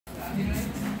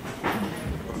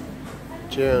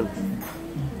June.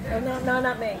 Oh, no,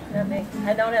 not me. Not me.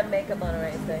 I don't have makeup on or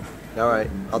anything. All right.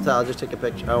 I'll just take a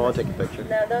picture. I won't take a picture.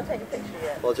 No, don't take a picture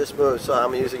yet. Well, just move so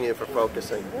I'm using you for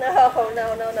focusing. No.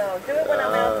 Do it when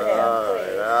I'm out there,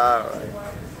 please. All right.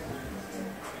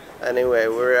 Anyway,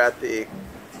 we're at the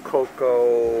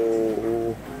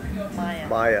Coco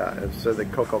Maya. So the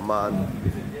Coco Man.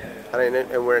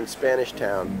 And we're in Spanish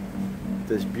Town.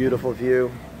 This beautiful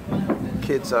view.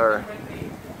 Kids are...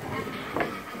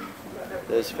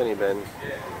 There's Finny Ben.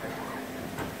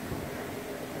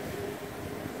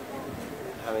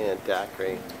 Having a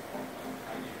daiquiri.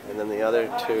 And then the other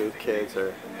two kids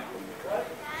are...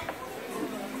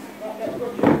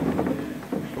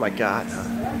 Oh my God.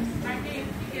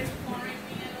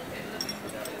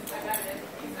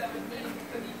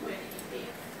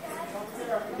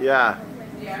 Yeah.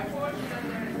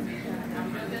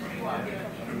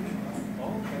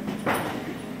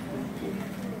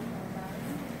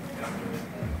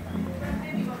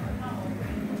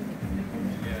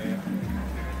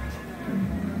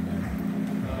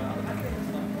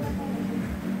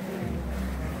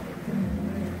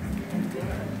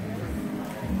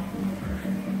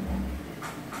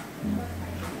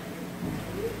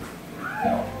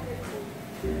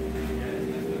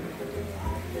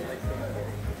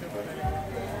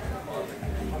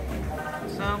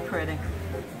 So pretty.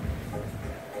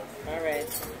 All right.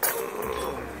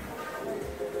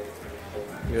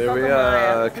 Here we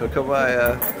are, Coco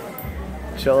Maya,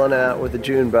 chilling out with the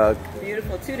June bug.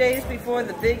 Beautiful. 2 days before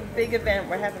the big event.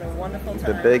 We're having a wonderful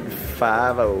time. The big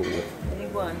 5-0.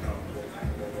 Big one.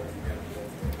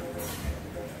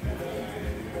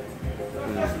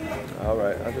 All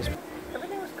right, I'll just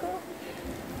Everything was cool.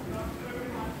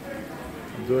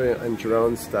 do it in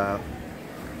drone style.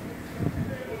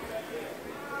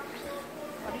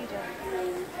 What are you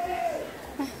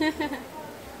doing?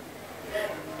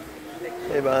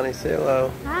 Hey Bonnie, say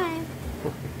hello. Hi.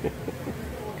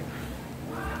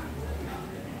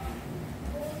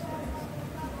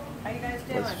 How you guys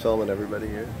doing? Let's filming everybody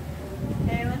here.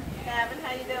 Kaylin, Gavin,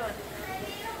 how you doing?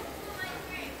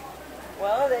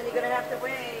 Well, then you're gonna have to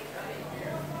wait.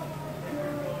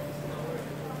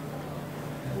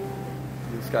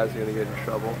 These guys are gonna get in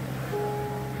trouble.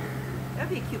 That'd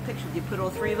be a cute picture. Do you put all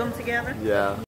three of them together? Yeah.